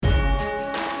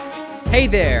Hey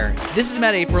there, this is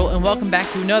Matt April, and welcome back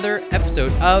to another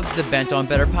episode of the Bent on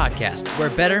Better podcast, where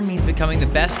better means becoming the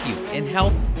best you in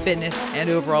health, fitness, and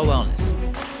overall wellness.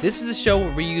 This is a show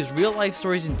where we use real life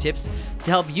stories and tips to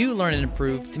help you learn and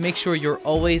improve to make sure you're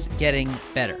always getting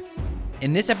better.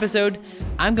 In this episode,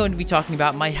 I'm going to be talking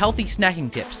about my healthy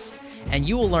snacking tips, and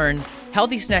you will learn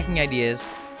healthy snacking ideas,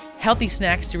 healthy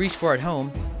snacks to reach for at home,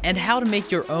 and how to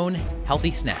make your own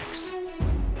healthy snacks.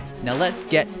 Now let's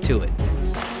get to it.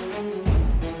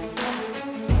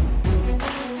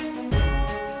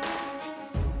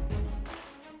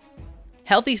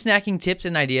 Healthy snacking tips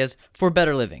and ideas for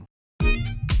better living.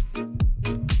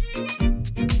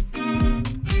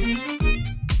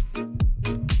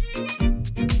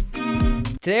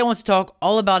 Today I want to talk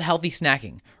all about healthy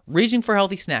snacking, reaching for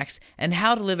healthy snacks, and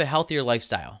how to live a healthier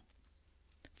lifestyle.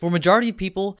 For a majority of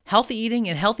people, healthy eating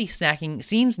and healthy snacking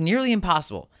seems nearly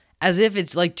impossible, as if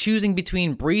it's like choosing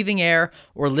between breathing air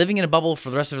or living in a bubble for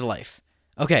the rest of their life.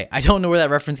 Okay, I don't know where that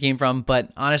reference came from,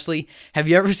 but honestly, have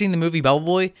you ever seen the movie Bubble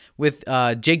Boy with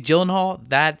Jake Gyllenhaal?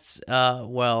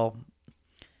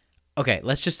 Okay,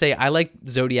 let's just say I like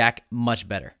Zodiac much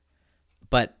better.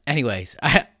 But anyways,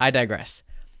 I digress.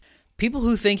 People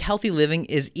who think healthy living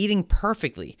is eating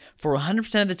perfectly for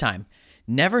 100% of the time,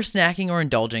 never snacking or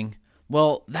indulging,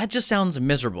 well, that just sounds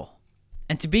miserable.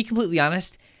 And to be completely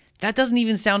honest, that doesn't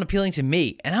even sound appealing to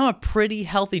me, and I'm a pretty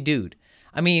healthy dude.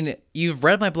 I mean, you've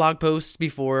read my blog posts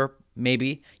before,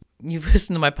 maybe. You've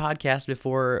listened to my podcast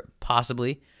before,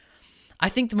 possibly. I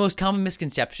think the most common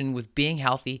misconception with being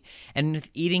healthy and with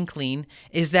eating clean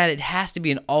is that it has to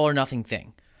be an all or nothing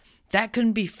thing. That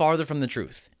couldn't be farther from the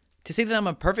truth. To say that I'm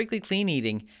a perfectly clean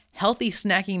eating, healthy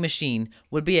snacking machine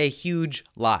would be a huge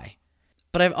lie.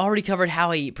 But I've already covered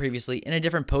how I eat previously in a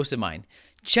different post of mine.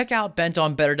 Check out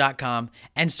bentonbetter.com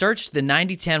and search the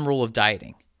 90-10 rule of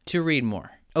dieting to read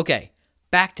more. Okay.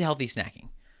 Back to healthy snacking.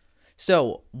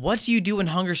 So, what do you do when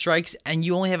hunger strikes and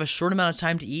you only have a short amount of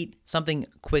time to eat something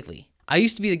quickly? I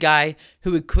used to be the guy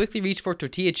who would quickly reach for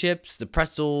tortilla chips, the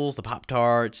pretzels, the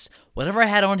Pop-Tarts, whatever I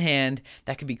had on hand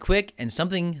that could be quick and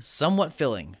something somewhat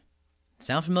filling.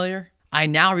 Sound familiar? I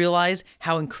now realize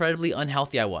how incredibly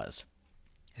unhealthy I was.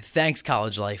 Thanks,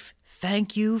 college life.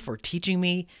 Thank you for teaching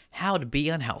me how to be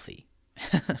unhealthy.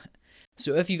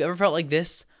 So if you've ever felt like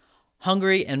this,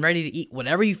 hungry and ready to eat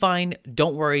whatever you find,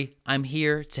 don't worry, I'm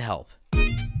here to help.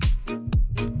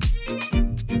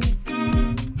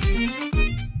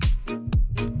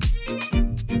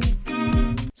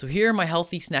 So here are my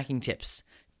healthy snacking tips.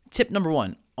 Tip number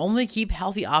 1, only keep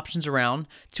healthy options around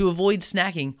to avoid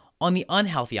snacking on the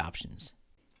unhealthy options.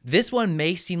 This one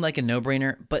may seem like a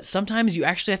no-brainer, but sometimes you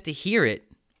actually have to hear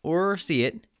it or see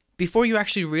it before you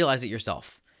actually realize it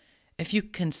yourself. If you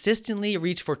consistently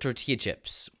reach for tortilla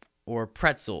chips, or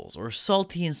pretzels, or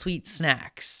salty and sweet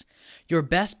snacks, your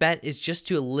best bet is just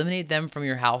to eliminate them from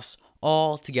your house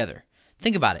altogether.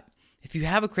 Think about it. If you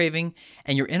have a craving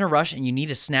and you're in a rush and you need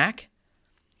a snack,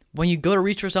 when you go to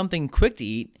reach for something quick to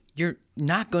eat, you're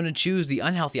not going to choose the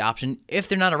unhealthy option if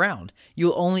they're not around.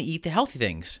 You'll only eat the healthy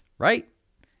things, right?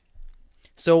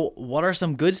 So what are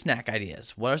some good snack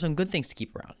ideas? What are some good things to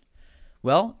keep around?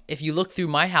 Well, if you look through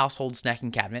my household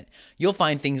snacking cabinet, you'll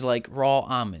find things like raw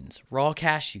almonds, raw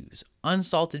cashews,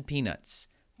 unsalted peanuts,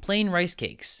 plain rice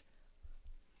cakes,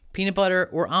 peanut butter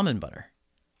or almond butter,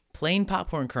 plain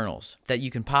popcorn kernels that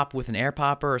you can pop with an air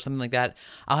popper or something like that.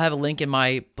 I'll have a link in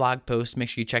my blog post. Make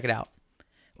sure you check it out.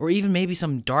 Or even maybe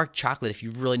some dark chocolate if you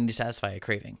really need to satisfy a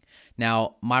craving.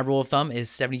 Now, my rule of thumb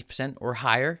is 70% or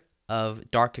higher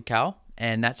of dark cacao,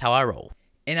 and that's how I roll.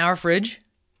 In our fridge,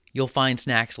 you'll find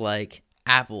snacks like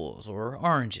apples or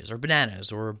oranges or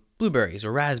bananas or blueberries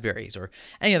or raspberries or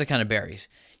any other kind of berries.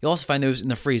 You'll also find those in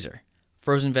the freezer.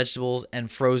 Frozen vegetables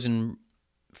and frozen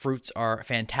fruits are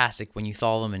fantastic when you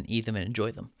thaw them and eat them and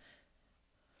enjoy them.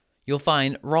 You'll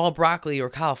find raw broccoli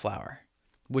or cauliflower,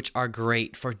 which are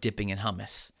great for dipping in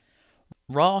hummus.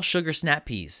 Raw sugar snap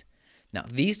peas. Now,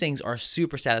 these things are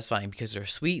super satisfying because they're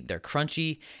sweet, they're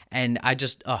crunchy, and I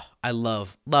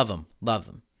love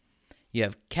them. You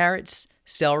have carrots,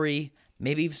 celery,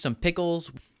 maybe even some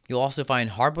pickles. You'll also find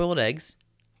hard-boiled eggs,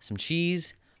 some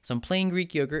cheese, some plain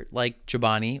Greek yogurt like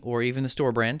Chobani or even the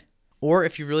store brand. Or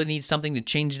if you really need something to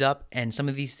change it up and some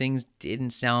of these things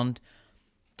didn't sound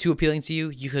too appealing to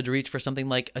you, you could reach for something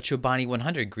like a Chobani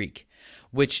 100 Greek,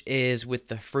 which is with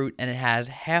the fruit and it has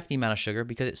half the amount of sugar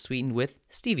because it's sweetened with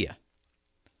stevia.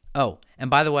 Oh, and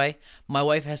by the way, my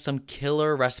wife has some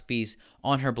killer recipes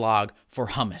on her blog for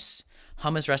hummus.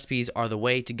 Hummus recipes are the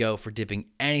way to go for dipping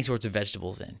any sorts of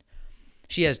vegetables in.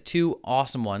 She has 2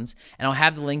 awesome ones, and I'll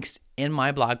have the links in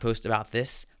my blog post about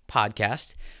this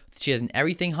podcast. She has an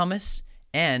everything hummus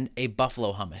and a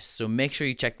buffalo hummus. So make sure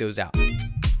you check those out.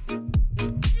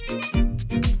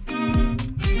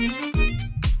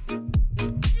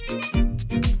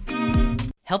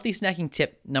 Healthy snacking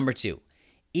tip number 2,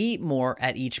 eat more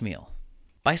at each meal.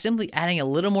 By simply adding a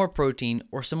little more protein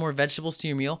or some more vegetables to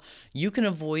your meal, you can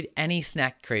avoid any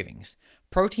snack cravings.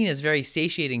 Protein is very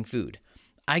satiating food.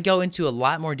 I go into a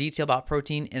lot more detail about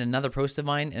protein in another post of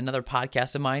mine, another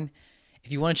podcast of mine.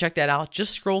 If you want to check that out,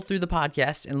 just scroll through the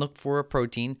podcast and look for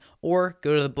protein, or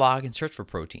go to the blog and search for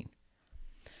protein.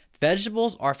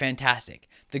 Vegetables are fantastic.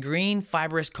 The green,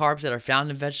 fibrous carbs that are found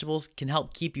in vegetables can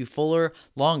help keep you fuller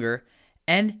longer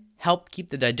and help keep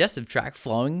the digestive tract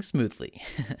flowing smoothly.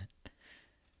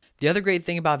 The other great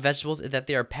thing about vegetables is that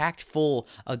they are packed full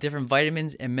of different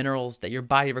vitamins and minerals that your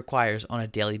body requires on a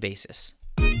daily basis.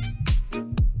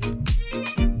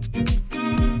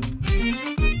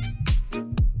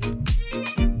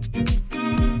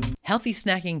 Healthy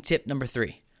snacking tip number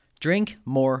 3, drink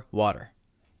more water.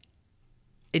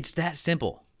 It's that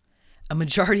simple. A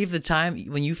majority of the time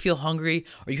when you feel hungry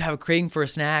or you have a craving for a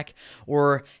snack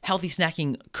or healthy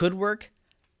snacking could work,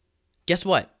 guess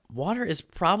what? Water is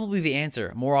probably the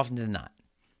answer more often than not.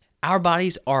 Our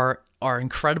bodies are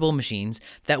incredible machines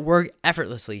that work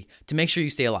effortlessly to make sure you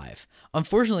stay alive.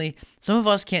 Unfortunately, some of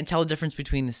us can't tell the difference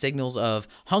between the signals of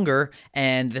hunger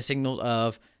and the signals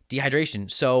of dehydration.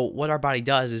 So what our body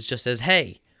does is just says,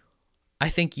 hey, I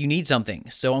think you need something.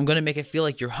 So I'm going to make it feel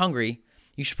like you're hungry.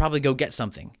 You should probably go get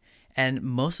something. And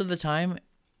most of the time,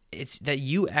 it's that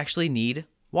you actually need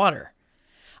water.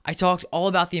 I talked all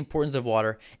about the importance of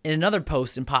water in another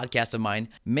post and podcast of mine.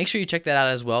 Make sure you check that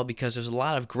out as well, because there's a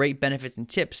lot of great benefits and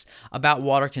tips about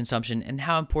water consumption and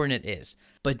how important it is.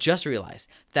 But just realize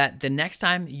that the next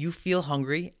time you feel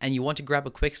hungry and you want to grab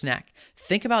a quick snack,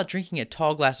 think about drinking a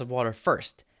tall glass of water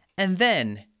first, and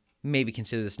then maybe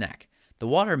consider the snack. The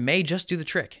water may just do the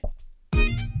trick.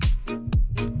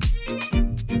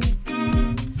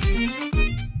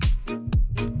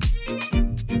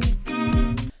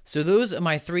 So those are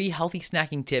my 3 healthy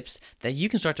snacking tips that you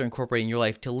can start to incorporate in your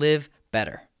life to live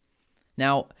better.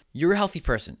 Now, you're a healthy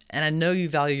person, and I know you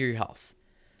value your health.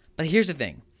 But here's the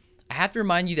thing. I have to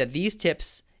remind you that these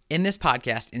tips in this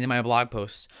podcast and in my blog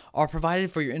posts are provided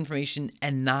for your information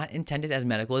and not intended as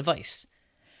medical advice.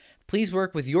 Please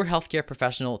work with your healthcare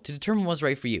professional to determine what's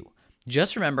right for you.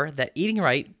 Just remember that eating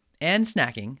right and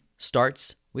snacking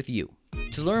starts with you.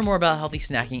 To learn more about healthy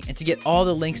snacking and to get all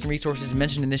the links and resources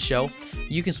mentioned in this show,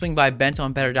 you can swing by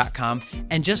bentonbetter.com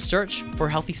and just search for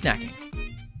healthy snacking.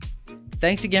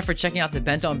 Thanks again for checking out the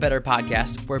Bent on Better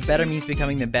podcast, where better means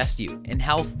becoming the best you in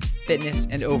health, fitness,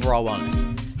 and overall wellness.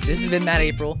 This has been Matt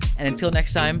April, and until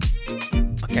next time,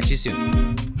 I'll catch you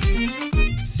soon.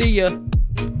 See ya!